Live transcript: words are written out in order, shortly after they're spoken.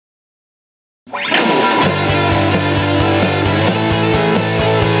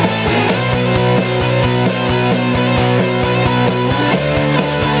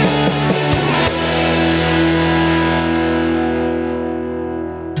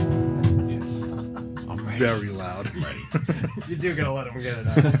very loud. You do gotta let them get it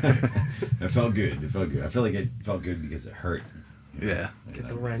out. It felt good. I feel like it felt good because it hurt. Yeah. Get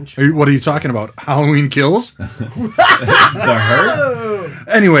the wrench. What are you talking about? Halloween Kills? The hurt?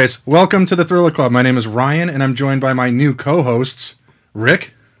 Anyways, welcome to the Thriller Club. My name is Ryan, and I'm joined by my new co-hosts,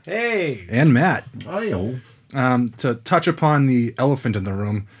 Rick Hey! and Matt. Oh, To touch upon the elephant in the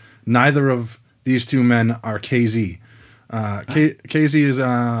room, neither of these two men are KZ. KZ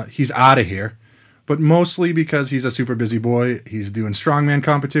is he's out of here, but mostly because he's a super busy boy. He's doing strongman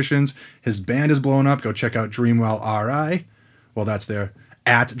competitions. His band is blowing up. Go check out Dreamwell RI. Well, that's there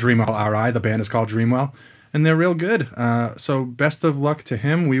at Dreamwell RI. The band is called Dreamwell, and they're real good. So best of luck to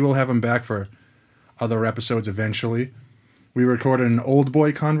him. We will have him back for other episodes eventually. We recorded an old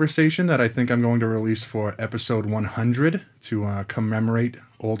boy conversation that I think I'm going to release for episode 100 to commemorate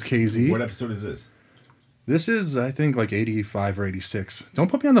old KZ. what episode is this? This is, I think, like 85 or 86.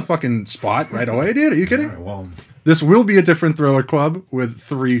 Don't put me on the fucking spot right away, dude. Are you kidding? All right, well, This will be a different Thriller Club with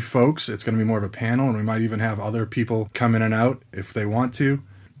 3 folks. It's going to be more of a panel, and we might even have other people come in and out if they want to.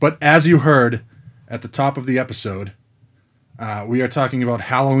 But as you heard at the top of the episode, we are talking about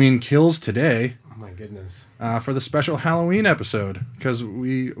Halloween Kills today. Oh my goodness. For the special Halloween episode, because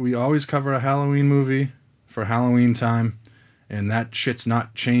we always cover a Halloween movie for Halloween time, and that shit's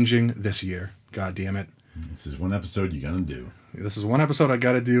not changing this year. God damn it. this is one episode you're gonna do. This is one episode I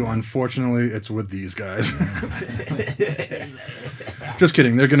gotta do. Unfortunately, it's with these guys. Just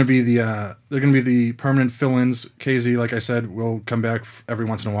kidding. They're gonna be the permanent fill-ins. KZ, like I said, will come back every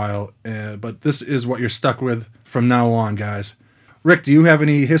once in a while. But this is what you're stuck with from now on, guys. Rick, do you have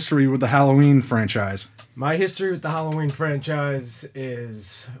any history with the Halloween franchise? My history with the Halloween franchise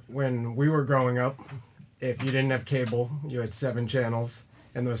is when we were growing up, if you didn't have cable, you had 7 channels,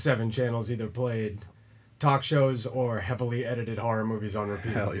 and those 7 channels either played talk shows or heavily edited horror movies on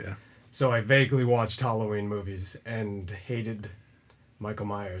repeat. Hell yeah. So I vaguely watched Halloween movies and hated Michael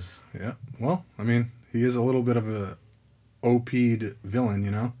Myers. Yeah. Well, I mean, he is a little bit of a OP'd villain,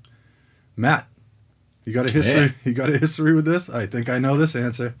 you know? Matt, you got a history? Yeah. You got a history with this? I think I know this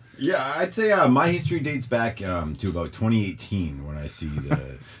answer. Yeah, I'd say my history dates back to about 2018 when I see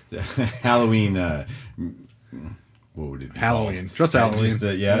the Halloween. What would it be Halloween. called? Just Halloween.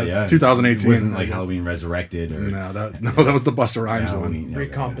 Yeah. 2018. It wasn't like Halloween Resurrected or No, that was the Busta Rhymes Halloween. one. Yeah,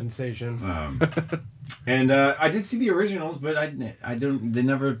 Recompensation. And I did see the originals, but I don't. They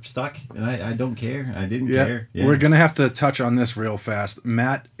never stuck, and I don't care. I didn't care. Yeah. We're gonna have to touch on this real fast.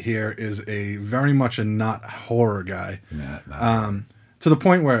 Matt here is a very much a not horror guy. To the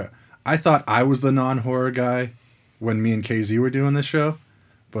point where I thought I was the non-horror guy when me and KZ were doing this show.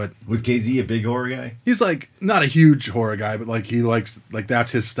 But was KZ a big horror guy? he's like not a huge horror guy, but like he likes like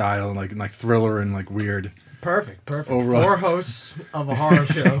that's his style, and like thriller and like weird. Perfect. Overall. 4 hosts of a horror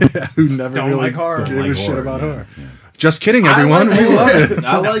show. Who never Don't really like horror. give Don't a like shit horror, about yeah, horror. yeah. Just kidding, everyone. We love it.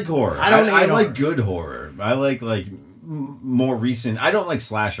 I like horror. I don't I hate like horror. good horror. I like more recent. I don't like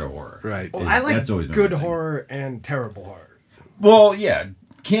slasher horror. Right. Well, I like That's always been good my thing. horror and terrible horror. Well, yeah,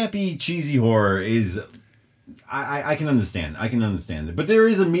 campy, cheesy horror is. I can understand. I can understand it, but there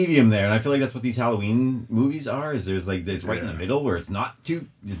is a medium there, and I feel like that's what these Halloween movies are. Is there's like it's right in the middle where it's not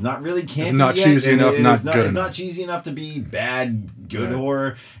really campy. It's not yet, cheesy and enough, not it's good It's enough. not cheesy enough to be bad, good Right.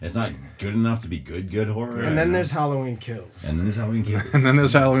 horror. It's not good enough to be good horror. And then there's Halloween Kills. and then there's Halloween Kills. And then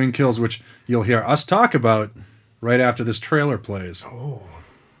there's Halloween Kills, which you'll hear us talk about right after this trailer plays. Oh.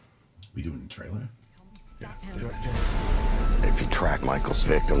 We doing the trailer. If you track Michael's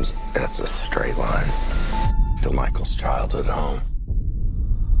victims, that's a straight line to Michael's childhood home.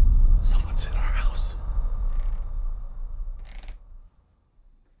 Someone's in our house.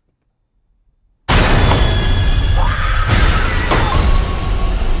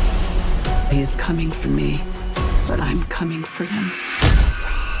 He's coming for me, but I'm coming for him.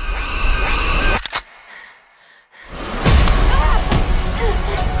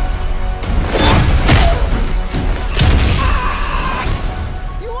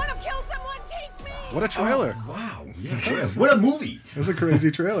 You want to kill someone? Take me! What a trailer. Wow. Yeah, what a movie. It was a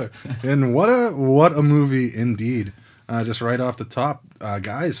crazy trailer. And what a movie indeed. Just right off the top,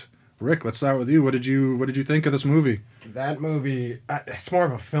 guys. Rick, let's start with you. What did you think of this movie? That movie, it's more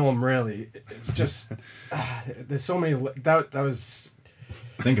of a film, really. It's just, there's so many, that was...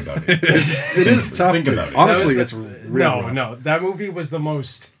 Think about it. It is tough. Think about it. Honestly, it's real rough. No, that movie was the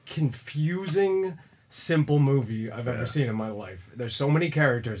most confusing, simple movie I've ever seen in my life. There's so many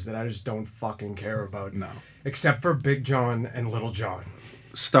characters that I just don't fucking care about. No. Except for Big John and Little John.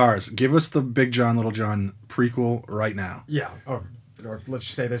 Stars, give us the Big John, Little John prequel right now. Yeah, or Or let's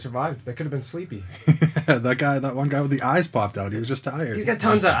just say they survived. They could have been sleepy. that one guy with the eyes popped out. He was just tired. He's got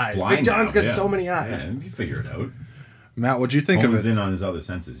tons of eyes. Blind Big John's now, got so many eyes. Yeah, you figure it out. Matt, what'd you think of Hones it? in on his other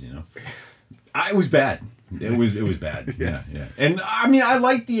senses, you know. It was bad. It was bad. yeah. And I mean, I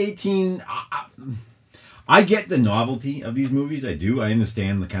like the 18. I get the novelty of these movies. I do. I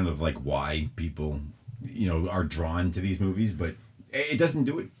understand the kind of like why people, are drawn to these movies, but it doesn't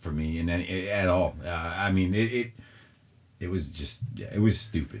do it for me at all. I mean, it was just it was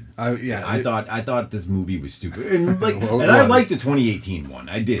stupid. I thought this movie was stupid, and I liked the 2018 one.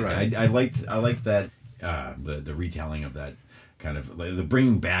 I did. Right. I liked that the retelling of that kind of like, the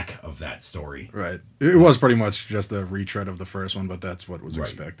bringing back of that story. Right. It was pretty much just a retread of the first one, but that's what was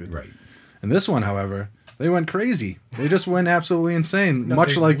expected. Right. And this one, however, they went crazy. They just went absolutely insane. No,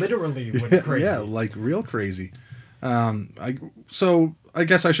 much they like literally went crazy. Yeah, like real crazy. I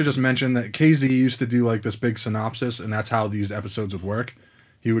guess I should just mention that KZ used to do like this big synopsis, and that's how these episodes would work.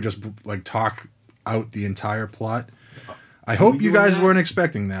 He would just like talk out the entire plot. I hope you guys weren't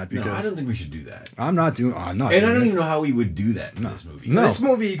expecting that because No, I don't think we should do that. I'm not doing. And I don't even know how we would do that in this movie. No. This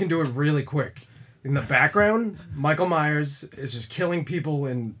movie, you can do it really quick. In the background, Michael Myers is just killing people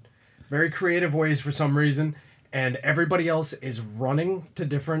in very creative ways for some reason, and everybody else is running to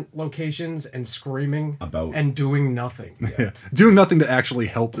different locations and screaming About- and doing nothing. Yeah. Doing nothing to actually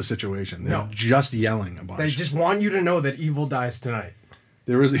help the situation. They're No. just yelling a bunch. They just want you to know that evil dies tonight.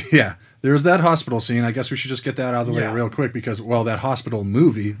 There was that hospital scene. I guess we should just get that out of the way Yeah. real quick because that hospital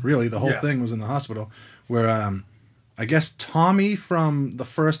movie, really the whole Yeah. thing was in the hospital where I guess Tommy from the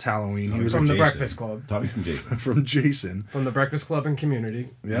first Halloween, he was From the Jason. Breakfast Club. Tommy from Jason. from Jason. From the Breakfast Club and Community.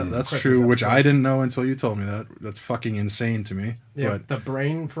 Yeah, that's Christmas true, which episode. I didn't know until you told me that. That's fucking insane to me. Yeah, But the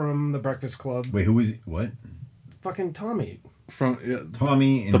brain from the Breakfast Club. Wait, who was what? Fucking Tommy. from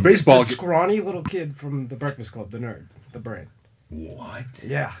Tommy and the baseball The scrawny little kid from the Breakfast Club, the nerd. The brain. What?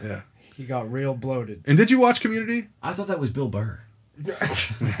 Yeah. Yeah. He got real bloated. And did you watch Community? I thought that was Bill Burr.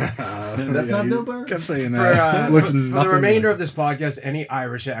 That's Yeah, not you Bill Burr. kept saying For, that. Looks for the nothing remainder like- of this podcast, any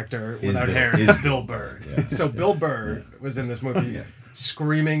Irish actor without Bill- hair is is Bill Burr. So Bill Burr was in this movie Yeah.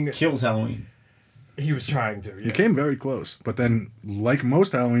 screaming. Kills Halloween. He was trying to. He Yeah. came very close, but then, like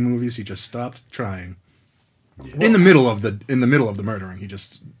most Halloween movies, he just stopped trying. In the middle of the murdering, he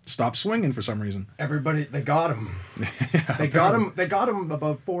just stopped swinging for some reason. Everybody, they got him. They got him. They got him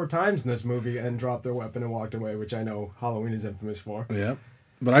about 4 times in this movie and dropped their weapon and walked away, which I know Halloween is infamous for. Yeah,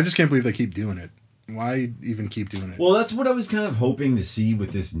 but I just can't believe they keep doing it. Why even keep doing it? Well, that's what I was kind of hoping to see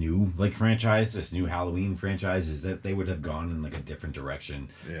with this new franchise, this new Halloween franchise, is that they would have gone in like a different direction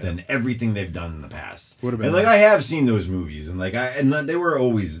than everything they've done in the past. Would have been and like nice. I have seen those movies, and they were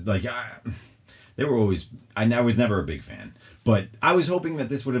always I was never a big fan, but I was hoping that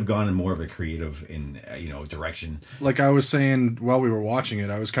this would have gone in more of a creative direction. Like I was saying while we were watching it,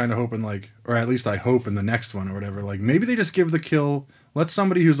 I was kind of hoping or at least I hope in the next one or whatever, like maybe they just give the kill. Let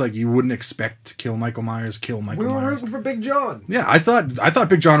somebody who's like you wouldn't expect to kill Michael Myers kill Michael We were Myers. rooting for Big John. Yeah, I thought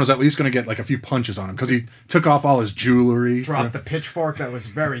Big John was at least going to get like a few punches on him because he took off all his jewelry. Dropped the pitchfork that was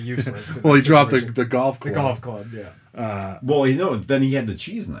very useless. in Well, he that dropped situation. the golf club. The golf club, yeah. Well, then he had the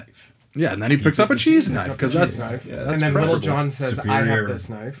cheese knife. Yeah, and then he picks up a cheese knife Picks up because the that's cheese knife. yeah, and that's then Little preferable. John says, "I Superior. have this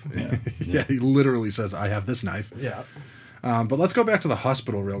knife." Yeah. he literally says, "I have this knife." Yeah. But let's go back to the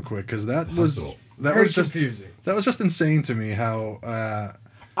hospital real quick because that was Very just confusing. That was just insane to me. How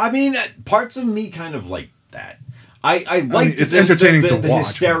I mean, parts of me kind of like that. I like it's entertaining to the watch,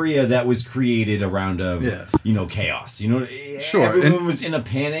 hysteria that was created around Yeah. chaos. Sure, everyone and- was in a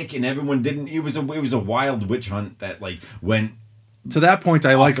panic, and everyone didn't. It was a wild witch hunt that went. to that point,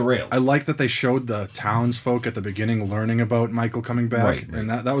 I like the rails. I like that they showed the townsfolk at the beginning learning about Michael coming back, Right. and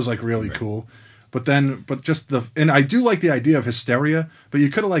that was like really cool. But just and I do like the idea of hysteria, but you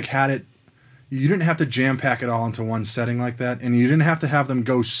could have had it. You didn't have to jam pack it all into one setting like that, and you didn't have to have them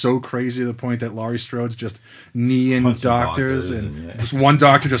go so crazy to the point that Laurie Strode's just kneeing Punching doctors, doctors and and, just one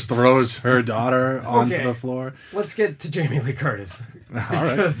doctor just throws her daughter onto Okay. the floor. Let's get to Jamie Lee Curtis. All right,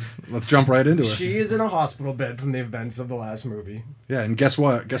 Because let's jump right into it. she is in a hospital bed from the events of the last movie. Yeah, and guess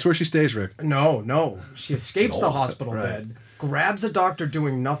what? Guess where she stays, Rick? No. She escapes the hospital right. bed, grabs a doctor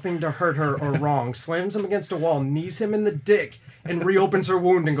doing nothing to hurt her or wrong, slams him against a wall, knees him in the dick, and reopens her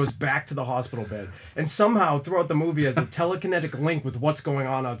wound and goes back to the hospital bed. And somehow, throughout the movie, has a telekinetic link with what's going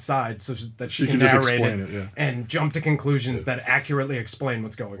on outside so that she can just narrate explain it, it, yeah. and jump to conclusions that accurately explain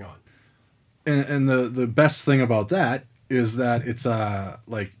what's going on. And the best thing about that is that it's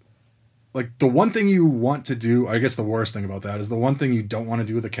like the one thing you want to do, I guess the worst thing about that is the one thing you don't want to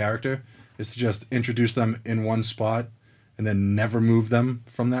do with a character is to just introduce them in one spot and then never move them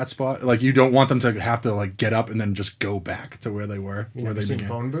from that spot. Like you don't want them to have to like get up and then just go back to where they were. You where never they seen began.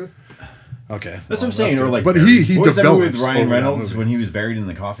 Phone Booth? Okay, That's what I'm saying. Or good. like, but he what was that movie developed with Ryan over that Reynolds movie. when he was buried in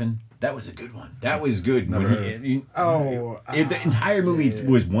the coffin. That was a good one. That was good. Never When heard. the entire movie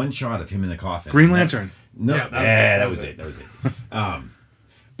was one shot of him in the coffin. Green Lantern. No, Yeah, that was it. That was it.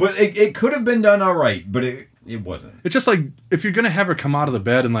 But it could have been done all right, but it wasn't. It's just like if you're gonna have her come out of the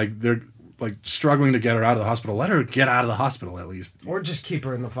bed and like they're like struggling to get her out of the hospital, let her get out of the hospital at least. Or just keep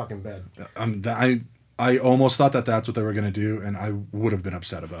her in the fucking bed. I almost thought that that's what they were gonna do, and I would have been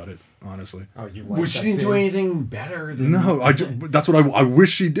upset about it, honestly. Oh, you like Well, that she didn't do scene? anything better than No, that's what I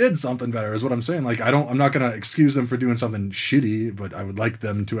wish she did something better. Is what I'm saying. Like I'm not gonna excuse them for doing something shitty, but I would like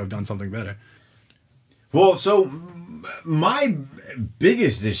them to have done something better. Well, so my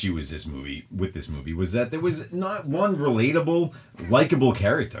biggest issue with this movie was that there was not one relatable, likable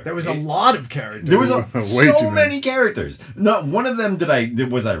character. There was a lot of characters. There was Way too so many. many characters. Not one of them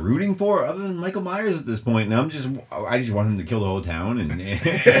was I rooting for, other than Michael Myers at this point. And I just want him to kill the whole town and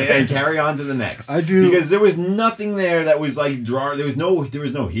carry on to the next. I do, because there was nothing there that was like There was no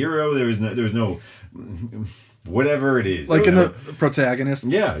hero. There was no whatever it is. like in the protagonist.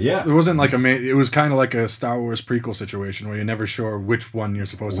 Yeah. It wasn't like it was kind of like a Star Wars prequel situation where you're never sure which one you're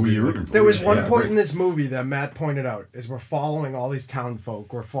supposed to Who be you're rooting rooting for. There was Yeah, one yeah, point right. in this movie that Matt pointed out is we're following all these town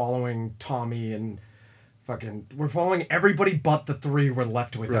folk. We're following Tommy and we're following everybody but the three we're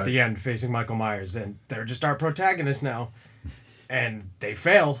left with Right. at the end facing Michael Myers, and they're just our protagonists now, and they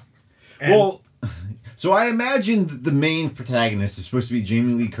fail. And Well, so I imagine that the main protagonist is supposed to be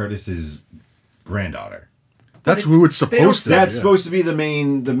Jamie Lee Curtis's granddaughter. That's who it's they don't supposed to. say- be, That's yeah. supposed to be the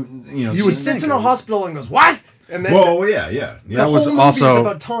main. You would he sits think in a of it. hospital and goes, "What?" And then Well, yeah. the That was whole movie is also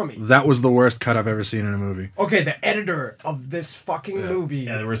about Tommy. that was the worst cut I've ever seen in a movie. Okay, the editor of this fucking movie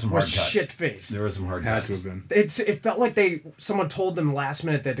Yeah, there were some hard was cuts. shit-faced. There were some hard Had cuts. to have been. It felt like someone told them last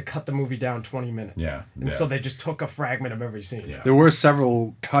minute they had to cut the movie down 20 minutes. Yeah, And yeah. so they just took a fragment of every scene. Yeah. There were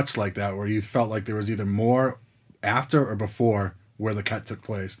several cuts like that where you felt like there was either more after or before where the cut took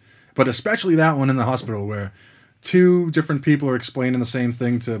place. But especially that one in the hospital where two different people are explaining the same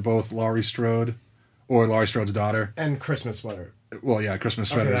thing to both Laurie Strode or Laurie Strode's daughter. And Christmas sweater. Well, yeah, Christmas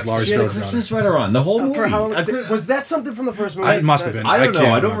Sweater is that's- Laurie She had a Strode's Christmas daughter. sweater on the whole movie. For Halloween. I could- Was that something from the first movie? It must have been. I don't know.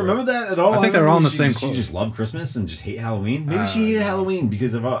 can't I don't remember that at all. I think they were all in the remember same She clothes. just loved Christmas and just hate Halloween. Maybe she hated Halloween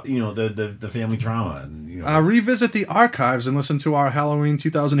because of the family trauma. And, Revisit the archives and listen to our Halloween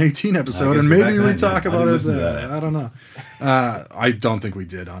 2018 episode, guess and we're maybe back we then, talk yeah. I about didn't it listen to there. that. I don't know. I don't think we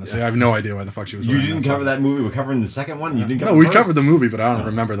did, honestly. I have no idea why the fuck she was you wearing didn't that cover sweater. that movie. We're covering the second one. You didn't cover No, the we first? covered the movie, but I don't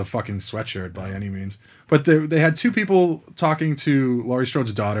remember the fucking sweatshirt by any means. But they had two people talking to Laurie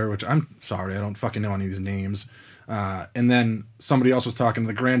Strode's daughter, which I'm sorry, I don't fucking know any of these names. And then somebody else was talking to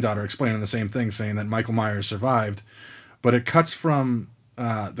the granddaughter, explaining the same thing, saying that Michael Myers survived. But it cuts from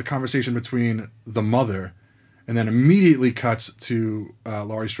the conversation between the mother, and then immediately cuts to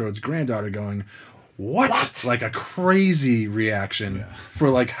Laurie Strode's granddaughter going, "What?" Like a crazy reaction for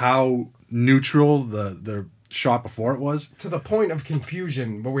like how neutral the shot before it was. To the point of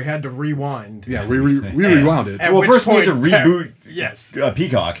confusion where we had to rewind. Yeah, we rewound it. At Well, which first we had to point, reboot Yes.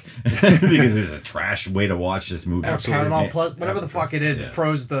 Peacock because it's a trash way to watch this movie. Absolutely. Paramount Plus, whatever the fuck it is, Yeah. it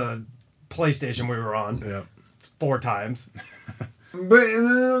froze the PlayStation we were on Yeah. 4 times. But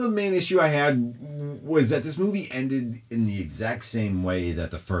the main issue I had was that this movie ended in the exact same way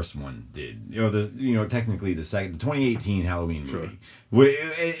that the first one did. Technically the 2018 Halloween movie,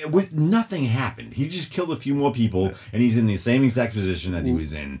 with nothing happened. He just killed a few more people, and he's in the same exact position that he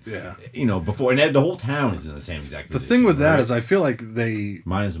was in. Yeah. Before, and the whole town is in the same exact The position. thing with that right? is I feel like they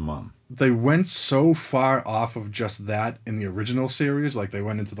Minus mom. went so far off of just that in the original series, like they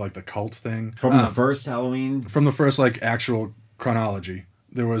went into like the cult thing. From the first Halloween. From the first like actual chronology,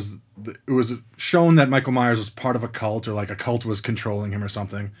 it was shown that Michael Myers was part of a cult, or like a cult was controlling him or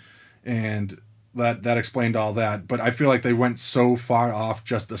something, and that explained all that. But I feel like they went so far off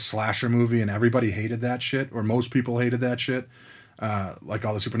just the slasher movie, and everybody hated that shit, or most people hated that shit, like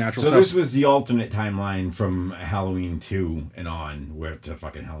all the supernatural So stuff. this was the alternate timeline from Halloween 2 and on, where to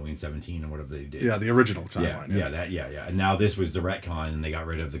fucking Halloween 17 or whatever they did. yeah, the original Yeah, timeline. yeah. And now this was the retcon, and they got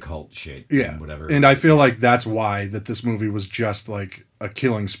rid of the cult shit. Yeah, and whatever. And I feel like that's why that this movie was just like a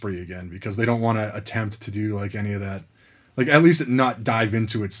killing spree again, because they don't want to attempt to do like any of that, like at least not dive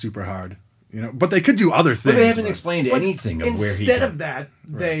into it super hard, But they could do other things. But they haven't but- explained But anything of where he. instead of that,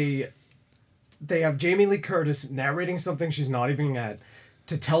 they have Jamie Lee Curtis narrating something she's not even at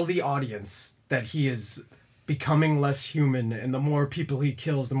to tell the audience that he is becoming less human, and the more people he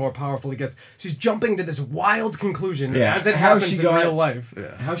kills, the more powerful he gets. She's jumping to this wild conclusion as it how happens she in got- real life.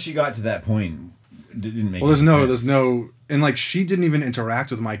 How she got to that point didn't make. Well, any sense. there's no, and like she didn't even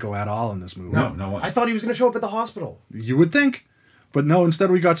interact with Michael at all in this movie. No one. I thought he was going to show up at the hospital. You would think, but no.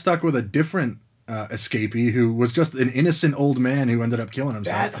 Instead, we got stuck with a different escapee who was just an innocent old man who ended up killing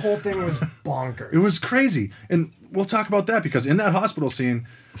himself. That whole thing was bonkers. It was crazy, and we'll talk about that because in that hospital scene,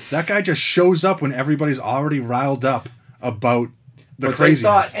 that guy just shows up when everybody's already riled up about the But craziness. they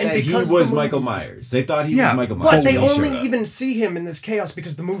thought And that he because was the movie- Michael Myers. They thought he Yeah, was Michael Myers. But they when he only showed up. even see him in this chaos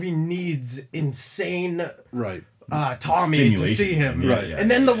because the movie needs insane Right. Tommy to Stimulation. see him. Yeah, Right. yeah,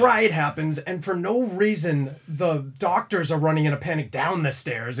 And then yeah, the riot happens, and for no reason, the doctors are running in a panic down the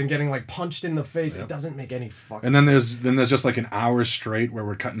stairs and getting like punched in the face. It doesn't make any fucking And then there's just like an hour straight where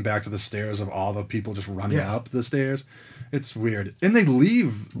we're cutting back to the stairs of all the people just running Yeah. up the stairs. It's weird. And they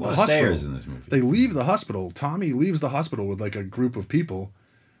leave the lot of hospital. stairs in this movie. They leave the hospital. Tommy leaves the hospital with like a group of people.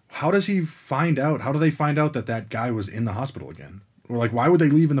 How does he find out? How do they find out that that guy was in the hospital again? Or like, why would they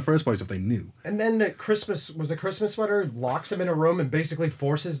leave in the first place if they knew? And then at Christmas was a Christmas sweater, locks him in a room and basically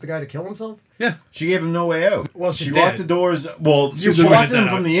forces the guy to kill himself. Yeah. She gave him no way out. Well, she locked did. the doors. Well, You she pointed locked them that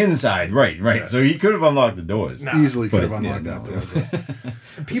from out. the inside. Right. Yeah. So he could have unlocked the doors. Nah. Easily could But, have yeah, unlocked no, that door.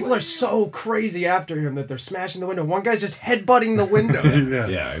 And people are so crazy after him that they're smashing the window. One guy's just headbutting the window. Yeah.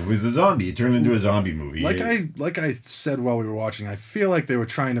 Yeah, it was a zombie. It turned into a zombie movie. Like I said while we were watching, I feel like they were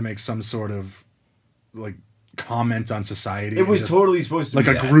trying to make some sort of like comment on society. It was and just, totally supposed to like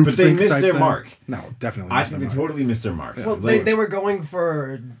be a that, group but they missed type their thing. mark. No, definitely I missed think their they mark. totally missed their mark. Well, they were going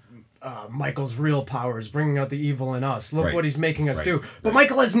for Michael's real powers, bringing out the evil in us. Look Right. what he's making us Right. do. But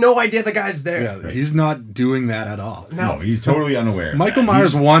Michael has no idea the guy's there. Yeah, he's not doing that at all. no, he's totally unaware. of Michael that.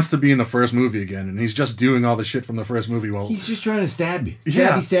 Myers wants to be in the first movie again, and he's just doing all the shit from the first movie. Well, He's just trying to stab you.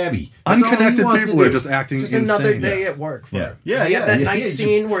 Yeah. Stabby. That's all he unconnected wants to people are do. just acting Just insane. another day at work for Yeah, him. yeah, He yeah. had that yeah, nice yeah.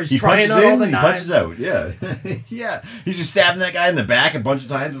 scene where he's He trying punches out all in, the he knives. punches out. Yeah, yeah. He's just stabbing that guy in the back a bunch of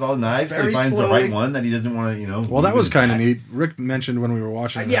times with all the knives. So Very he finds the slowly. right one that he doesn't want to, Well, that leave was in his kind of back. neat. Rick mentioned when we were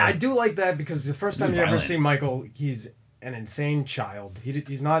watching. Yeah, that. I do like that because the first time He's you ever violent. see Michael, he's an insane child.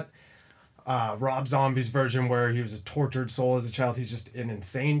 He's not Rob Zombie's version where he was a tortured soul as a child. He's just an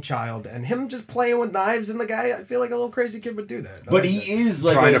insane child, and him just playing with knives and the guy. I feel like a little crazy kid would do that. I But like he that. is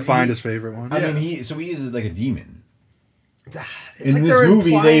like trying to find his favorite one. I Yeah. mean, he is like a demon. It's In like this they're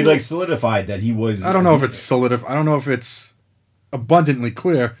movie, they implying- like solidified that he was. I don't know if it's solid. I don't know if it's abundantly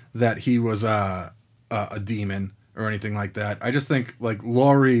clear that he was a demon or anything like that. I just think like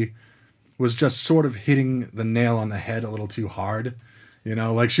Laurie was just sort of hitting the nail on the head a little too hard. You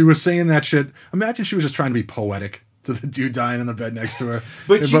know, like she was saying that shit. Imagine she was just trying to be poetic to the dude dying in the bed next to her.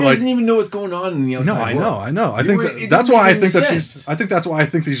 But she like, doesn't even know what's going on in the outside no, I know, world. I know. I It think wa- that, it that's didn't why I make think any that sense. she's. I think that's why I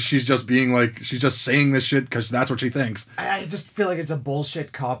think that she's just being like she's just saying this shit because that's what she thinks. I just feel like it's a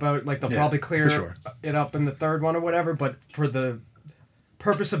bullshit cop out. Like they'll Yeah, probably clear for sure. it up in the third one or whatever. But for the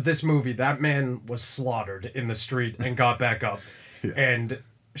purpose of this movie, that man was slaughtered in the street and got back up, and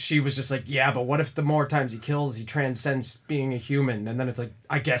she was just like, yeah, but what if the more times he kills, he transcends being a human? And then it's like,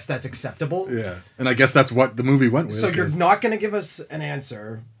 I guess that's acceptable. Yeah, and I guess that's what the movie went with. So you're 'cause- not gonna give us an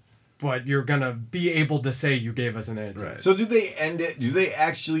answer, but you're gonna be able to say you gave us an answer. Right. So do they end it? Do they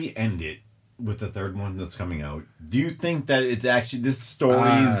actually end it with the third one that's coming out? Do you think that it's actually this story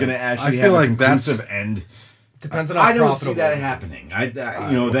is going to actually I have feel a like that's- conclusive end? Depends on how I don't profitable see that it is. happening.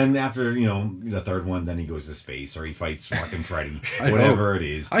 Then after the third one, then he goes to space or he fights fucking Freddy, I whatever hope. it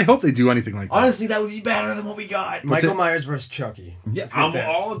is. I hope they do anything like that. Honestly, that would be better than what we got. Michael Myers versus Chucky. Yeah, Let's get I'm that.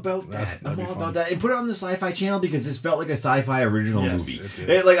 all about that. That'd I'm be all fun. about that. And put it on the Sci-Fi Channel because this felt like a sci-fi original Yes, movie. it did.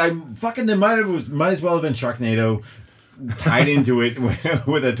 There might as well have been Sharknado tied into it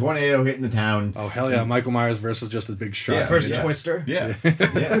with a tornado hitting the town. Oh hell yeah, Michael Myers versus just a big shark. Yeah. Versus Twister Yeah,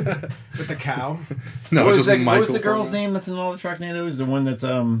 yeah. with the cow. No, what it's was, just that, Michael. what was the girl's Foreman. name that's in all the Sharknadoes? The one that's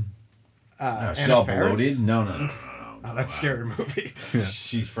Anna shelf Faris? loaded? No. Oh, that's a scary movie.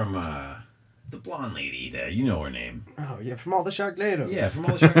 She's from the blonde lady. There, you know her name. Oh yeah, from all the Sharknadoes. Yeah, from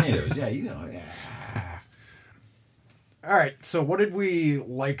all the Sharknadoes. Yeah, you know. Yeah. All right. So what did we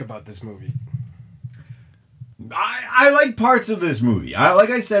like about this movie? I like parts of this movie. Like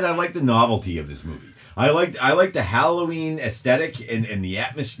I said, I like the novelty of this movie. I like the Halloween aesthetic and the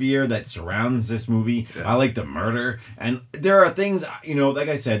atmosphere that surrounds this movie. Yeah. I like the murder, and there are things like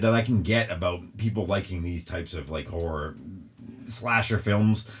I said, that I can get about people liking these types of like horror slasher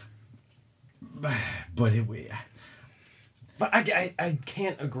films. But I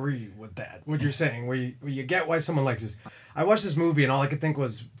can't agree with that. What you're saying, where you get why someone likes this. I watched this movie and all I could think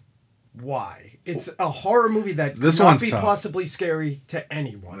was, why? It's a horror movie that could This not one's be tough. possibly scary to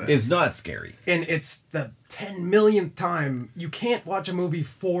anyone. it's not scary. And it's the 10 millionth time you can't watch a movie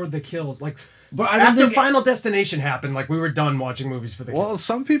for the kills. Like But I don't After think Final Destination happened, like we were done watching movies for the Well, kids.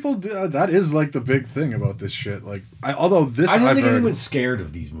 some people that is like the big thing about this shit. Like, although this I don't I've think heard, anyone's scared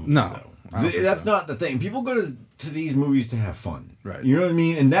of these movies. No, though. I don't think That's so. not the thing. People go to these movies to have fun. Right. You know what I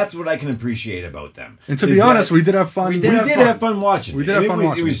mean? And that's what I can appreciate about them. and to is be honest, that we did have fun. we did have fun watching. We it. did And have fun it was,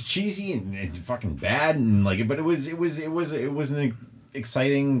 watching It was it. cheesy and fucking bad and like, but it was an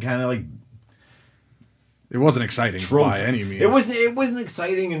exciting kind of like It wasn't exciting trope. by any means. It wasn't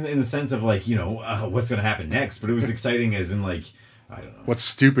exciting in the sense of like, you know, what's gonna happen next, but it was exciting as in like, I don't know. What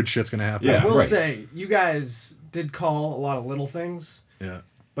stupid shit's gonna happen? Yeah. I will right. say, you guys did call a lot of little things, Yeah.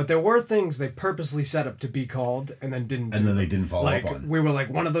 but there were things they purposely set up to be called and then didn't. And do then they them. didn't follow like, up on. We were like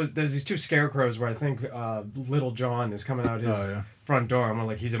one of those. There's these two scarecrows where I think Little John is coming out his Oh, yeah. front door. I'm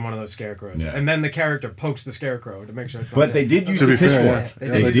like, he's in one of those scarecrows, Yeah. and then the character pokes the scarecrow to make sure it's. But not they him. did use To the be fair, pitchfork. yeah.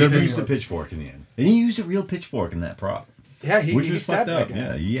 They Yeah, did they use did. the pitchfork in the end. And he used a real pitchfork in that prop. Yeah, he Which was stabbed fucked up. that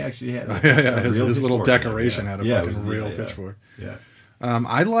guy. Yeah, he actually had. Yeah, a his real little pitchfork in it, decoration yeah. had a Yeah, it fucking was- real yeah, pitchfork. Yeah.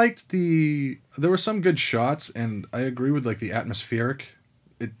 I liked there were some good shots, and I agree with like the atmospheric.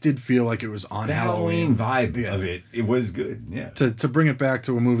 It did feel like it was on The Halloween vibe Yeah. of it was good. Yeah. To bring it back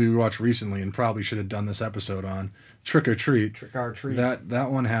to a movie we watched recently, and probably should have done this episode on Trick or Treat. Trick or Treat. That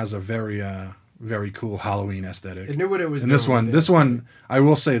one has a very cool Halloween aesthetic. It knew what it was. And this doing one, with this it. one, I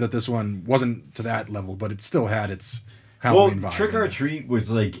will say that this one wasn't to that level, but it still had its Halloween Well, vibe. Trick in or it. Treat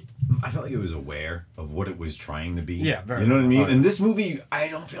was like, I felt like it was aware of what it was trying to be. Yeah, very you know what I mean? much. And this movie, I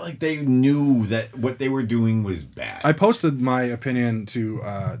don't feel like they knew that what they were doing was bad. I posted my opinion to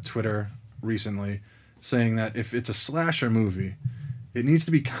Twitter recently, saying that if it's a slasher movie, it needs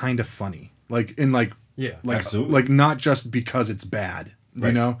to be kind of funny, like Yeah. Absolutely. like not just because it's bad. You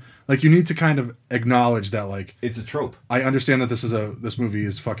Right. know, like you need to kind of acknowledge that, like, It's a trope. I understand that this movie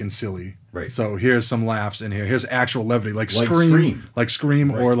is fucking silly. Right. So here's some laughs in here. Here's actual levity, like Like Scream,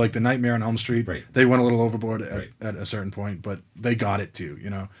 Scream. or Right. like the Nightmare on Elm Street. Right. They went a little overboard Right. at a certain point, but they got it too. You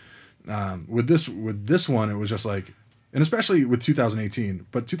know, with this one, it was just like, and especially with 2018.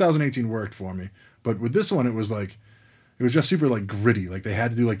 But 2018 worked for me. But with this one, it was just super like gritty. Like they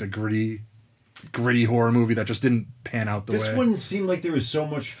had to do like the gritty horror movie that just didn't pan out the way. This one seemed like there was so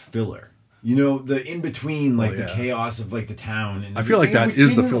much filler. You know, the in between, like the yeah. chaos of like the town. And I feel like everything, that which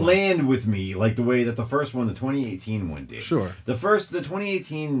is the didn't filler. land with me like the way that the first one, the 2018 one, did. Sure. The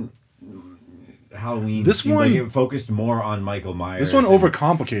 2018 Halloween. This seemed like one- it focused more on Michael Myers. This one and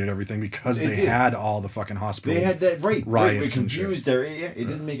overcomplicated everything because It they did. had all the fucking hospital. They had that right. It riots and shit. confused their. Yeah, it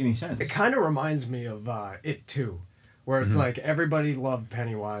didn't make any sense. It kind of reminds me of It Too, where it's like everybody loved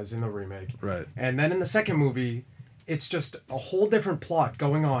Pennywise in the remake. Right. And then in the second movie, it's just a whole different plot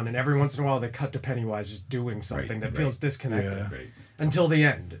going on, and every once in a while they cut to Pennywise just doing something that feels disconnected. Yeah. Right. Until the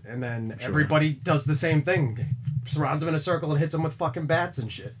end. And then everybody does the same thing. Surrounds him in a circle and hits him with fucking bats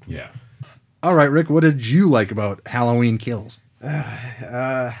and shit. Yeah. All right, Rick, what did you like about Halloween Kills?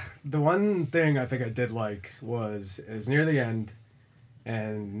 The one thing I think I did like is near the end,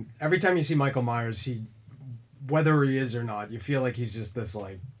 and every time you see Michael Myers, whether he is or not, you feel like he's just this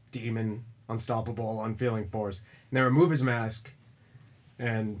like demon, unstoppable, unfeeling force. And they remove his mask,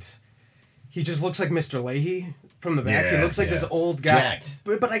 and he just looks like Mr. Leahy from the back. Yeah, he looks like this yeah. old guy. Jacked.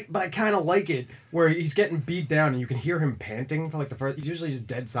 But I kind of like it where he's getting beat down and you can hear him panting for like the first. He's usually just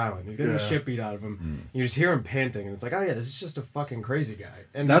dead silent. He's getting the Yeah. shit beat out of him. You just hear him panting, and it's like, oh yeah, this is just a fucking crazy guy.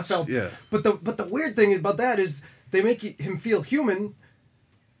 And That's- it felt, yeah. But the weird thing about that is they make him feel human,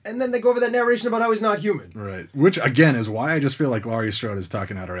 and then they go over that narration about how he's not human. Right. Which, again, is why I just feel like Laurie Strode is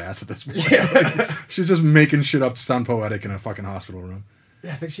talking out her ass at this point. Like, she's just making shit up to sound poetic in a fucking hospital room.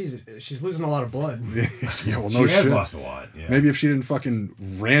 Yeah, I think she's losing a lot of blood. Yeah, well, She no has shit. lost a lot. Yeah. Maybe if she didn't fucking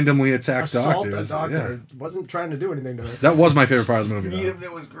randomly attack Assault doctors. a doctor. Yeah. Wasn't trying to do anything to her. That was my favorite part of the movie, though.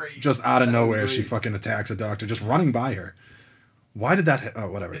 That was great. Just out of That was nowhere, she great. fucking attacks a doctor just running by her. Why did that?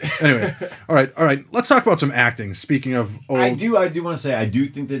 Oh, whatever. Anyways, all right. Let's talk about some acting. Speaking of old, I do want to say I do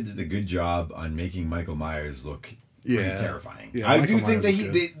think they did a good job on making Michael Myers look pretty Yeah. terrifying. Yeah, I Michael do think Myers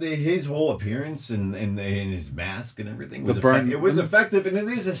that is good. his whole appearance and his mask and everything was The burn- it was effective, and it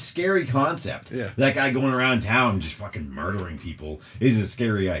is a scary concept. Yeah. That guy going around town just fucking murdering people is a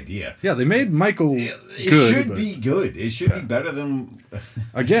scary idea. Yeah, they made Michael It good. should but be good. It should be better than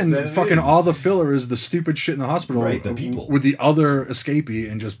again, than it fucking is. all the filler is the stupid shit in the hospital, Right, the people. with the other escapee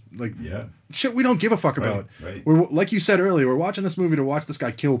and just like Yeah. shit we don't give a fuck about. right. We're like you said earlier, we're watching this movie to watch this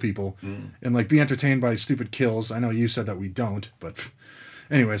guy kill people and like be entertained by stupid kills. I know you said that we don't, but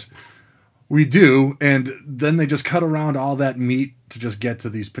anyways, we do, and then they just cut around all that meat to just get to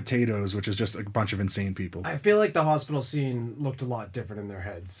these potatoes, which is just a bunch of insane people. I feel like the hospital scene looked a lot different in their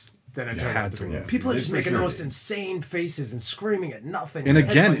heads. than it It turned had out to to be. have. People are It just for making the sure most did. insane faces and screaming at nothing. And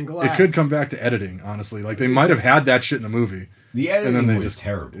again, headbutting it glass. could come back to editing. Honestly, like they might have had that shit in the movie. The And then editing they was just-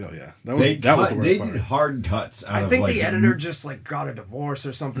 terrible. Oh yeah, that was the worst They part. did hard cuts. Out I of, think like, the editor just like got a divorce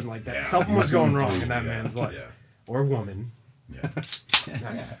or something like that. Something was going wrong in that man's life. Yeah. Or woman. Yeah.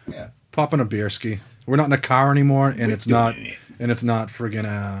 Yeah. Popping a beer ski. We're not in a car anymore, and it's not, doing it. and it's not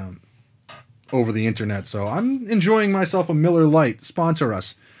friggin' over the internet. So I'm enjoying myself a Miller Lite. Sponsor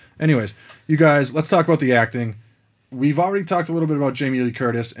us. Anyways, you guys, let's talk about the acting. We've already talked a little bit about Jamie Lee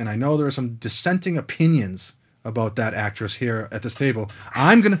Curtis, and I know there are some dissenting opinions about that actress here at this table.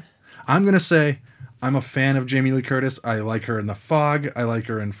 I'm gonna say I'm a fan of Jamie Lee Curtis. I like her in The Fog. I like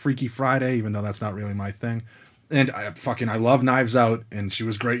her in Freaky Friday, even though that's not really my thing. And I love Knives Out, and she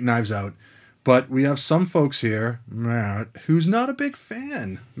was great in Knives Out. But we have some folks here, Matt, who's not a big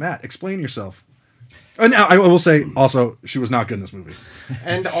fan. Matt, explain yourself. And I will say also, she was not good in this movie.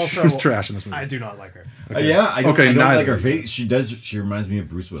 And also, She was trash in this movie. I do not like her. Yeah, I don't, Okay, I don't like neither. her face. She reminds me of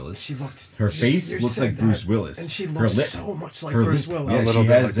Bruce Willis. She looked. Her face you looks said like that, Bruce Willis. and she Her looks lip- so much like her Bruce lip- Willis. Yeah, A little she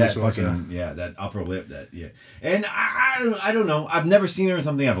bit has like that Bruce Willis, fucking that upper lip. And I don't know. I've never seen her in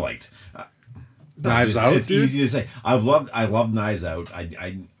something I've liked. Knives Out, It's dude? easy to say. I love Knives Out.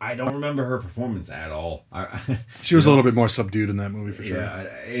 I don't remember her performance at all. She was a little bit more subdued in that movie for sure. Yeah,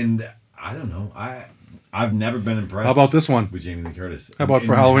 and I don't know. I've never been impressed. How about this one? with Jamie Lee Curtis? How about In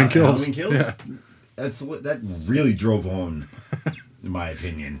for Halloween Kills? Halloween Kills. Yeah. That really drove home, in my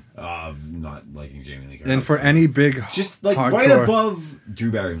opinion, of not liking Jamie Lee Curtis. And for any big just like hardcore, right above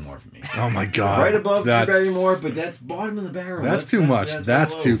Drew Barrymore for me. Oh my god, Right above Drew that's, Barrymore, but that's bottom of the barrel. That's too much.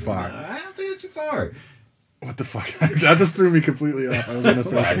 That's below. too far. I don't think that's too far. What the fuck? That just threw me completely off. I was gonna I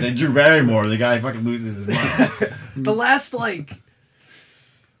say. said Drew Barrymore, the guy fucking loses his mind. The last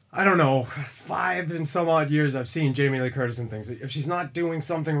I don't know, 5 and some odd years I've seen Jamie Lee Curtis in things. If she's not doing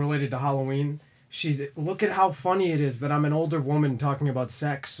something related to Halloween, look at how funny it is that I'm an older woman talking about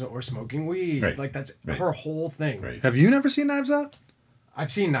sex or smoking weed. Right. Like that's Right. her whole thing. Right. Have you never seen Knives Out?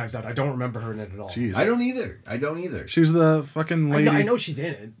 I've seen Knives Out. I don't remember her in it at all. Jeez, I don't either. she was the fucking lady. I know she's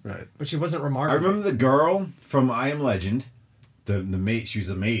in it, Right. but she wasn't I remarkable. remember the girl from I Am Legend. The maid, she was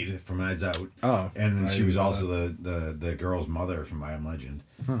a maid from Knives Out. Oh, and then I she was didn't know also the girl's mother from I Am Legend,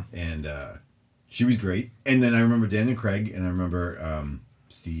 and she was great. And then I remember Daniel Craig, and I remember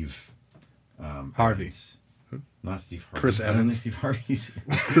Steve Harvey. Evans. Not Steve Harvey. Chris I don't think Evans. Steve Harvey's.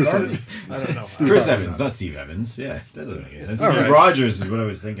 I don't know. Chris Evans, not Steve Evans. Yeah, that doesn't make any sense. All Steve right. Rogers is what I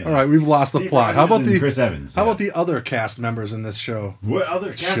was thinking. All right, we've lost the Steve plot. How Rogers about and the Chris Evans? How yeah. about the other cast members in this show? What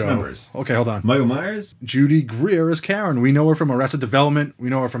other cast members? Okay, hold on. Michael Myers. Judy Greer is Karen. We know her from Arrested Development. We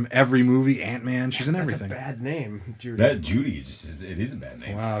know her from every movie. Ant-Man. She's in That's everything. a bad name, Judy. That Judy is just it is a bad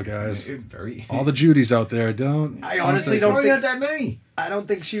name. Wow, guys. It's very. All the Judys out there, don't. I honestly think- don't Probably think not that many. I don't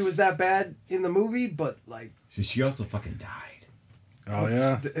think she was that bad in the movie, but like, She also fucking died. Oh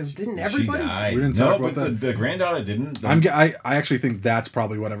yeah. didn't everybody? She died. We didn't no, talk about but that. The granddaughter didn't. I actually think that's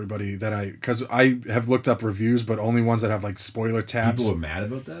probably what everybody because I have looked up reviews, but only ones that have like spoiler tabs. People were mad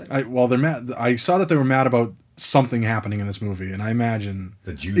about that. They're mad. I saw that they were mad about something happening in this movie, and I imagine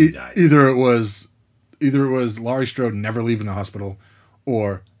That Judy died. Either it was Laurie Strode never leaving the hospital,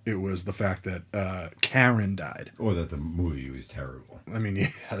 or it was the fact that Karen died. Or that the movie was terrible. I mean,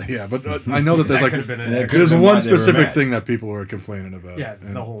 yeah, but I know that there's That like could have been an that extra. could've there's been one why they were specific mad. thing that people were complaining about. Yeah,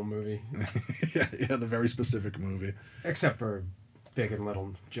 and- the whole movie, yeah, the very specific movie. except for Big and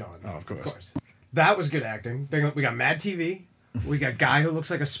Little John. Oh, of course. That was good acting. We got Mad TV. We got guy who looks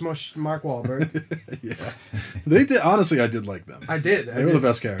like a smushed Mark Wahlberg. They did honestly. I did like them. I did. They were the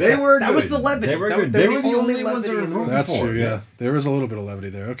best characters. They were. That good. was the levity. They were That- good. they They were were the the only only ones that levity were in the rooting movie. That's for. true. Yeah, there was a little bit of levity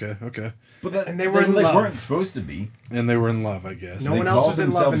there. Okay. But and they were in like, love. weren't supposed to be. And they were in love, I guess. No They one else called was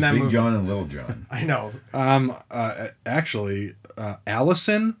in love in themselves that Big movie. John and Little John. I know. Actually,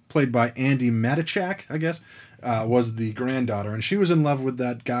 Allison, played by Andy Matichak, I guess, was the granddaughter, and she was in love with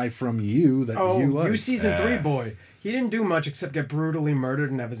that guy from You that Oh, you liked. you season 3 boy. He didn't do much except get brutally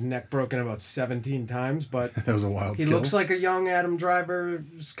murdered and have his neck broken about 17 times, but That was a wild he kill. looks like a young Adam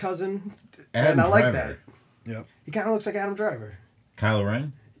Driver's cousin. Adam and I like Driver. that. Yep. He kind of looks like Adam Driver. Kylo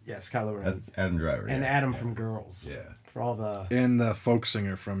Ren. Yes, Kylo Ren. That's Adam Driver. and yeah. Adam Yeah. from Girls. Yeah. For all the... And the folk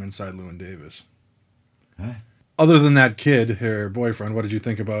singer from Inside Llewyn Davis. Huh? Other than that kid, her boyfriend, what did you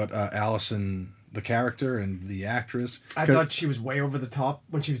think about Allison, the character, and the actress? I thought she was way over the top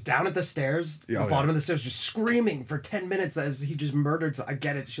when she was down at the stairs, Yeah, the oh, bottom yeah. of the stairs, just screaming for 10 minutes as he just murdered. So I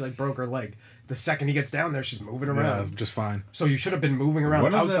get it. She like broke her leg. The second he gets down there, she's moving Yeah, around. just fine. So you should have been moving around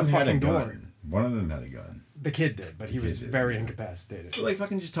One out of the them had a fucking gun. door. One of them had a gun. The kid did, but he was did, very yeah. incapacitated. So like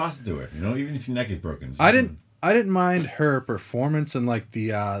fucking just toss it to her. You know, even if your neck is broken. I didn't I didn't mind her performance in like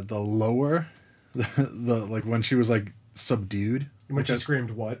the lower, the like when she was like subdued. When she Because-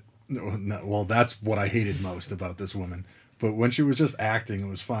 screamed, "What?" No, well, that's what I hated most about this woman. But when she was just acting, it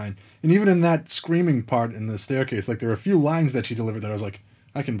was fine. And even in that screaming part in the staircase, like there were a few lines that she delivered that I was like,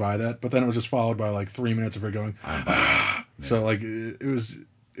 I can buy that. But then it was just followed by like 3 minutes of her going, so like it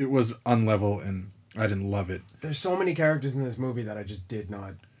was unlevel, and I didn't love it. There's so many characters in this movie that I just did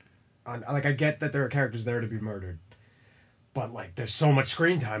not. Like, I get that there are characters there to be murdered, but like, there's so much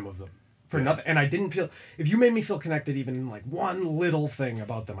screen time of them for nothing. And I didn't feel. If you made me feel connected, even in like one little thing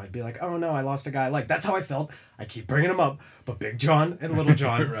about them, I'd be like, oh no, I lost a guy. Like, that's how I felt. I keep bringing them up, but Big John and Little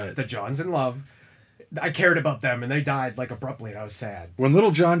John, Right. the Johns in love, I cared about them, and they died like abruptly, and I was sad. When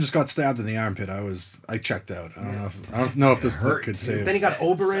Little John just got stabbed in the armpit, I checked out. I don't know if this hurt. could save. Then he got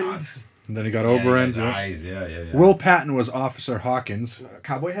Oberyn, Sucks. And then he got Yeah, Oberyn. his yeah. eyes, yeah. Will Patton was Officer Hawkins.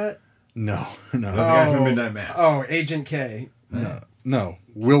 cowboy hat. No. The guy from Midnight Mass. Oh, Agent K. No,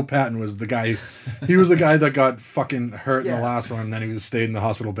 Will Patton was the guy. He was the guy that got fucking hurt in Yeah. the last one, and then he was stayed in the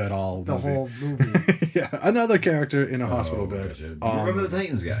hospital bed all The movie. whole movie. Yeah, another character in a hospital bed. Gotcha. You remember the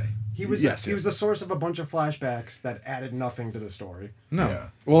Titans guy? He was Yes, he yes. was the source of a bunch of flashbacks that added nothing to the story. No, Yeah.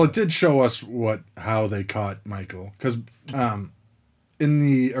 well, it did show us how they caught Michael, because in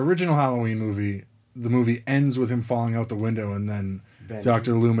the original Halloween movie, the movie ends with him falling out the window, and then Benji.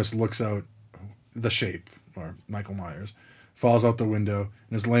 Dr. Loomis looks out. The Shape, or Michael Myers, falls out the window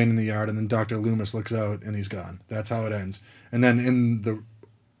and is laying in the yard, and then Dr. Loomis looks out and he's gone. That's how it ends. And then in the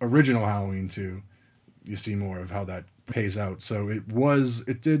original Halloween 2, you see more of how that pays out. So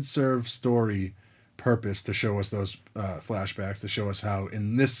it did serve story purpose to show us those flashbacks, to show us how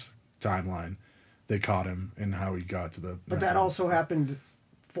in this timeline they caught him and how he got to the. But that also happened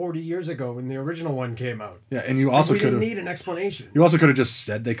 40 years ago when the original one came out. Yeah, and you also we could didn't have. need an explanation. You also could have just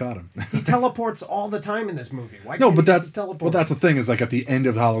said they caught him. He teleports all the time in this movie. Why No, can't but he that's just teleport? but that's the thing is like at the end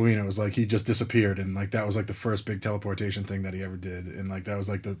of Halloween, it was like he just disappeared, and like that was like the first big teleportation thing that he ever did, and like that was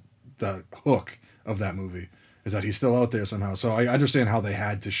like the hook of that movie is that he's still out there somehow. So I understand how they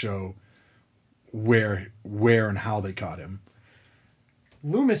had to show where and how they caught him.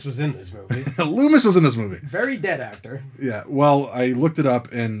 Loomis was in this movie. Loomis was in this movie. Very dead actor. Yeah, well, I looked it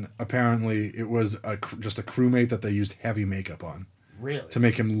up, and apparently it was just a crewmate that they used heavy makeup on Really? to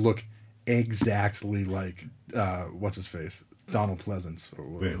make him look exactly like what's his face, Donald Pleasance.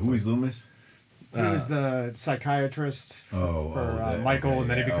 Wait, who is Loomis? He was the psychiatrist for Michael, okay, and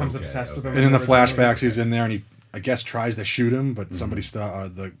then he yeah, becomes okay, obsessed with okay. him. And in the original flashbacks, movies. he's in there, and he, I guess, tries to shoot him, but somebody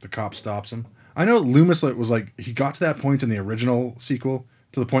the cop stops him. I know Loomis was like he got to that point in the original sequel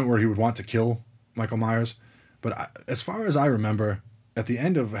to the point where he would want to kill Michael Myers, but as far as I remember, at the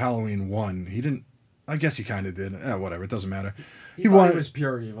end of Halloween 1, he didn't. I guess he kind of did. Whatever, it doesn't matter. He wanted, was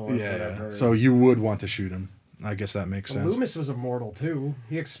pure evil. Yeah. So you would want to shoot him. I guess that makes sense. Loomis was immortal too.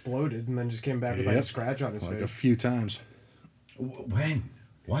 He exploded and then just came back with like a Yep. scratch on his like a face. few times When?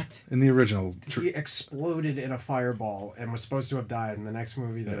 What? in the original. He exploded in a fireball and was supposed to have died. In the next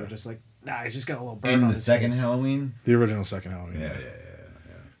movie, they were just like, nah, he's just got a little burn In on the his second face. Halloween? The original second Halloween. Yeah.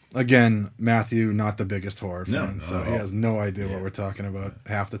 Again, Matthew, not the biggest horror No, fan, not so at he all. has no idea Yeah. what we're talking about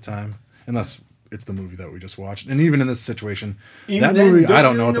half the time, unless it's the movie that we just watched. And even in this situation, Even that then, movie, don't I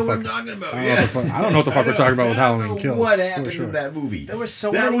don't really know what the what fuck. I'm talking about. I don't know what the fuck- I don't know what the fuck we're talking about with Halloween Kills. What for happened sure. in that movie? There were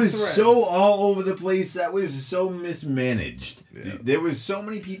so that many was threads. so all over the place. That was so mismanaged. There was so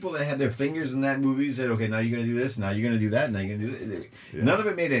many people that had their fingers in that movie. Said, "Okay, now you're gonna do this. Now you're gonna do that. Now you're gonna do this." None of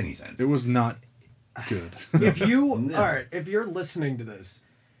it made any sense. It was not good. If you No. all right, if you're listening to this,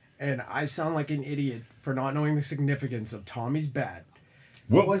 and I sound like an idiot for not knowing the significance of Tommy's bat,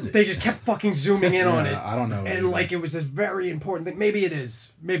 What was it? they just kept fucking zooming in on it. I don't know And either. like it was this very important thing. Maybe it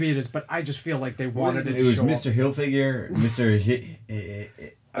is, but I just feel like they wanted it it to was show Mr. up. Hilfiger, Mr.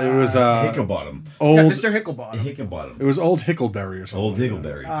 It was Hicklebottom. old. Yeah, Mr. Hicklebottom. Hicklebottom. It was old Hickleberry or something. Old like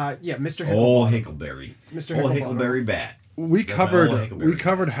that. Hickleberry. Yeah, Mr. Old Hicklebottom. Hickleberry. Mr. Old Hicklebottom. Hickleberry bat. We Yeah, covered old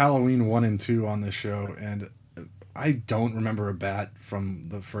Hickleberry. Halloween 1 and 2 on this show, and I don't remember a bat from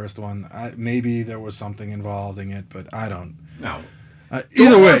the first one. Maybe there was something involving it, but I don't. No.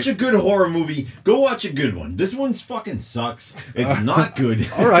 Either way, Watch a good horror movie. Go watch a good one. This one's fucking sucks. It's not good.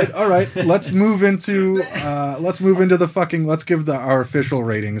 all right. Let's move into the fucking. Let's give our official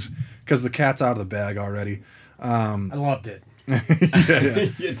ratings because the cat's out of the bag already. I loved it.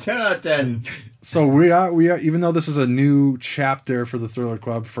 Yeah, 10 out of 10. So we are even though this is a new chapter for the Thriller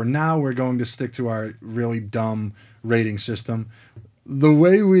Club, for now we're going to stick to our really dumb rating system. The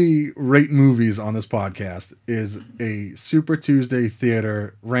way we rate movies on this podcast is a Super Tuesday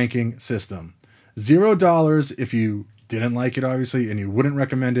theater ranking system. $0 if you didn't like it, obviously, and you wouldn't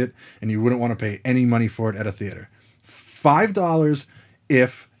recommend it, and you wouldn't want to pay any money for it at a theater. $5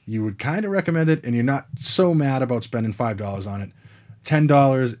 if you would kind of recommend it and you're not so mad about spending $5 on it.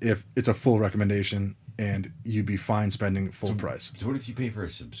 $10 if it's a full recommendation and you'd be fine spending full price. So what if you pay for a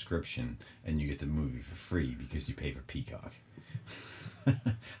subscription and you get the movie for free because you pay for Peacock?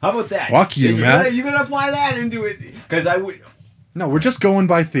 How about that? Fuck you, Matt. You're gonna apply that into it because I would. No, we're just going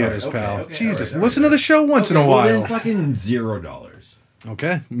by theaters, All right, pal. okay, Jesus, all right, listen to the show once in a Well, while. then fucking $0.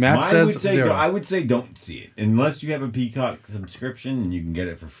 Okay, Matt Mine says would say, 0. I would say don't see it unless you have a Peacock subscription and you can get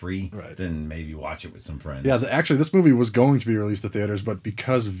it for free. Right. Then maybe watch it with some friends. Yeah, actually, this movie was going to be released to theaters, but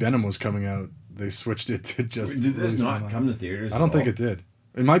because Venom was coming out, they switched it to just. Did this release not online. come to theaters? I don't think it did.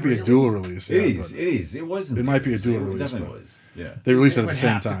 It might be a dual release. It Yeah, is. but It is. It wasn't. It might be a dual It release, Definitely but- was. Yeah. They released it at would the same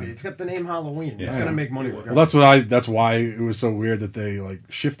have to be. time. It's got the name Halloween. It's Yeah. gonna make money. Well, that's why it was so weird that they like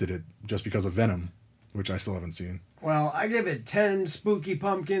shifted it just because of Venom, which I still haven't seen. Well, I give it 10 spooky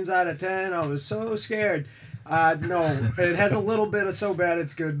pumpkins out of 10. I was so scared. No, it has a little bit of so bad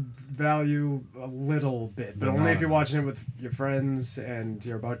it's good value, a little bit, but But only not if you're enough. watching it with your friends and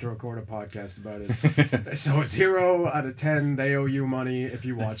you're about to record a podcast about it. So 0 out of 10, they owe you money if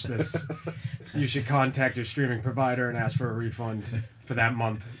you watch this. You should contact your streaming provider and ask for a refund for that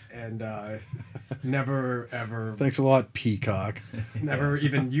month. And never, ever, Thanks a lot, Peacock. never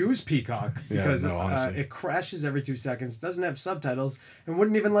even use Peacock Yeah, because no, honestly. it crashes every 2 seconds, doesn't have subtitles, and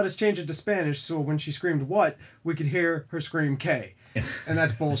wouldn't even let us change it to Spanish. So when she screamed "what," we could hear her scream "K," and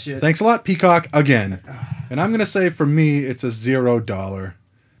that's bullshit. Thanks a lot, Peacock, again. And I'm gonna say for me, it's a $0.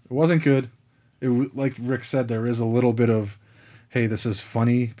 It wasn't good. Like Rick said, there is a little bit of, hey, this is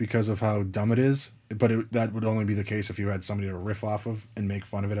funny because of how dumb it is. But that would only be the case if you had somebody to riff off of and make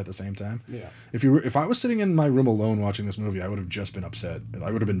fun of it at the same time. Yeah. If I was sitting in my room alone watching this movie, I would have just been upset. I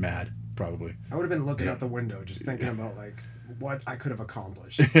would have been mad, probably. I would have been looking out the window, just thinking about like what I could have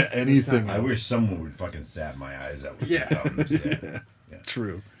accomplished. Anything I else. wish someone would fucking stab my eyes out with Yeah. their thumbs. Yeah. Yeah.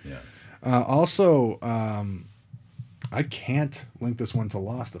 True. Yeah. Also, I can't link this one to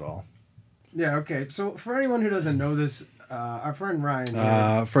Lost at all. Yeah. Okay. So for anyone who doesn't know this, our friend Ryan.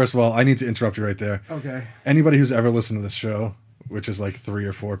 Here, First of all, I need to interrupt you right there. okay. Anybody who's ever listened to this show, which is like 3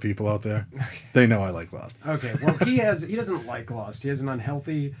 or 4 people out there, they know I like Lost. Okay. Well, he doesn't like Lost. He has an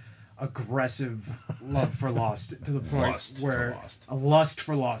unhealthy, aggressive love for Lost to the point Lust for where Lost. a lust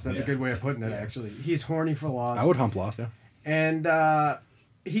for Lost. That's a Yeah. good way of putting it. Actually, he's horny for Lost. I would hump Lost, yeah. And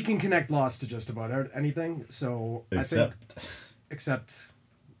he can connect Lost to just about anything. So I think, except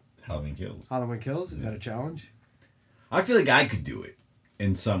Halloween Kills. Halloween Kills. Is that a challenge? I feel like I could do it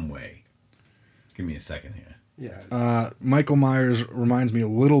in some way. Give me a second here. Yeah. Michael Myers reminds me a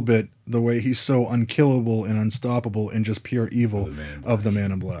little bit the way he's so unkillable and unstoppable and just pure evil of the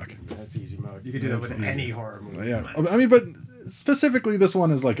Man in Black. That's easy mode. You could do that with any horror movie. Yeah, I mean, but specifically this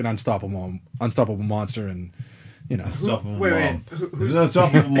one is like an unstoppable monster, and you know, Unstoppable wait, mom. who's- Who's an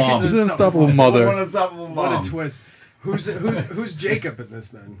unstoppable mom? he's an unstoppable What mother. an unstoppable mom. What a twist. Who's Jacob in this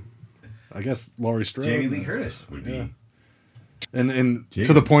then? I guess Laurie Strode. Jamie Lee Curtis would be. Yeah. And to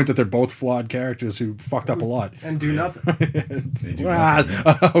Jamie. the point that they're both flawed characters who fucked up a lot. And do nothing. They do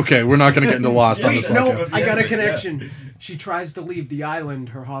nothing. Okay, we're not going to get into Lost on this Wait, no, podcast. I got a Yeah. connection. She tries to leave the island,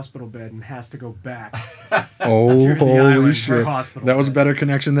 her hospital bed, and has to go back. Oh, You're the island, holy her shit. hospital That was a bed. better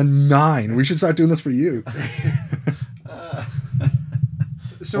connection than mine. We should start doing this for you.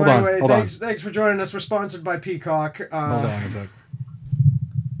 So Hold on, anyway, hold on. thanks for joining us. We're sponsored by Peacock. Hold on a sec.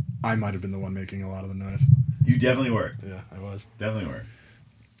 I might have been the one making a lot of the noise. You definitely were. Yeah, I was. Definitely were.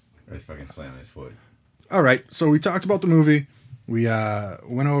 Or he's fucking slamming his foot. All right, so we talked about the movie. We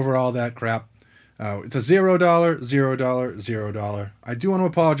went over all that crap. It's a $0, $0. I do want to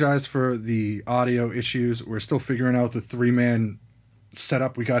apologize for the audio issues. We're still figuring out the 3-man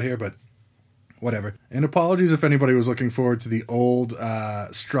setup we got here, but whatever. And apologies if anybody was looking forward to the old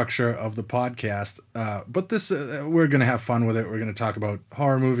structure of the podcast. But this, we're going to have fun with it. We're going to talk about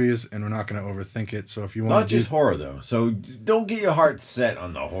horror movies, and we're not going to overthink it. So if you want Not to just horror, though. So don't get your heart set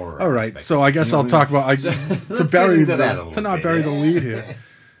on the horror. all right, aspect so of I it. guess You know I'll what talk I mean? about Let's to get bury into that a the little to not bit. bury the lead here.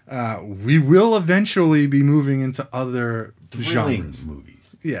 We will eventually be moving into other Thrilling genres.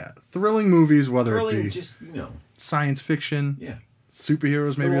 movies. Yeah, thrilling movies, whether it Thrilling, be just, you know. science fiction, Yeah.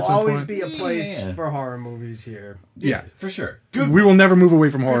 superheroes, maybe There at will some always point. be a place Yeah. for horror movies here. Yeah, For sure. we will never move away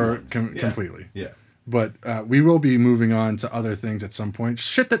from horror ones. Yeah. completely. Yeah. But we will be moving on to other things at some point.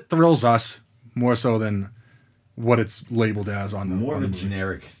 Shit that thrills us more so than what it's labeled as on the More on of the a movie.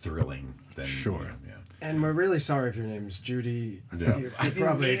 generic thrilling than. Sure. You know, yeah. And we're really sorry if your name's Judy. Yeah. You're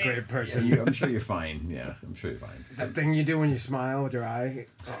probably a great person. Yeah, I'm sure you're fine. Yeah, I'm sure you're fine. That thing you do when you smile with your eye.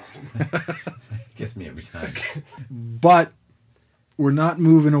 Gets me every time. But we're not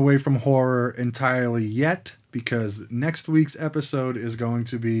moving away from horror entirely yet, because next week's episode is going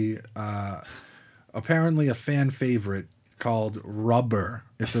to be apparently a fan favorite called Rubber.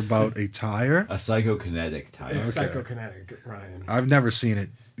 It's about a tire. A psychokinetic tire. It's Okay. psychokinetic, Ryan. I've never seen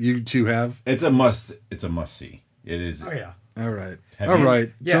it. You two have? It's a must. It's a must see. It is. Oh, yeah. All right. Have All you?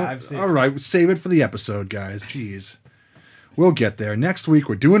 right. Yeah, I've seen All it. right. Save it for the episode, guys. Jeez. We'll get there. Next week,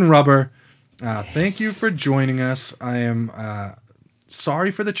 we're doing Rubber. Thank you for joining us. I am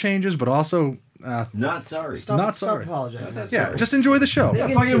sorry for the changes, but also Not sorry. Not sorry. Stop apologizing. yeah, just enjoy the show. Yeah,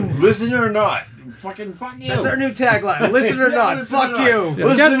 fucking listen or not. Fucking fuck you. That's our new tagline. Listen or Yeah, not, listen fuck or not. you. Yeah.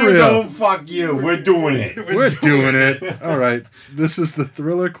 Listen Get or real. don't, fuck you. We're doing it. We're doing it. All right. This is the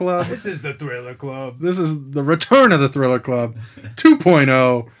Thriller Club. This is the Thriller Club. This is the return of the Thriller Club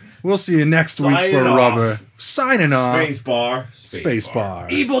 2.0. We'll see you next week Signing for off. Rubber. Signing off. Space bar. Space bar.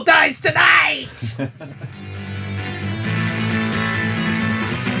 Evil dies tonight!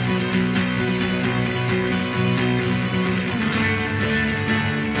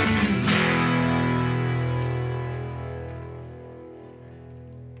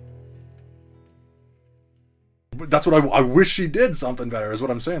 That's what I wish she did something better, is what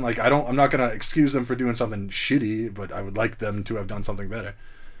I'm saying. Like, I'm not going to excuse them for doing something shitty, but I would like them to have done something better.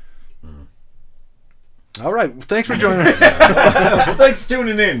 All right. Thanks for joining us. Thanks for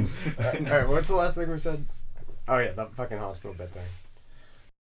tuning in. Alright, what's the last thing we said? Oh yeah, that fucking hospital bed thing.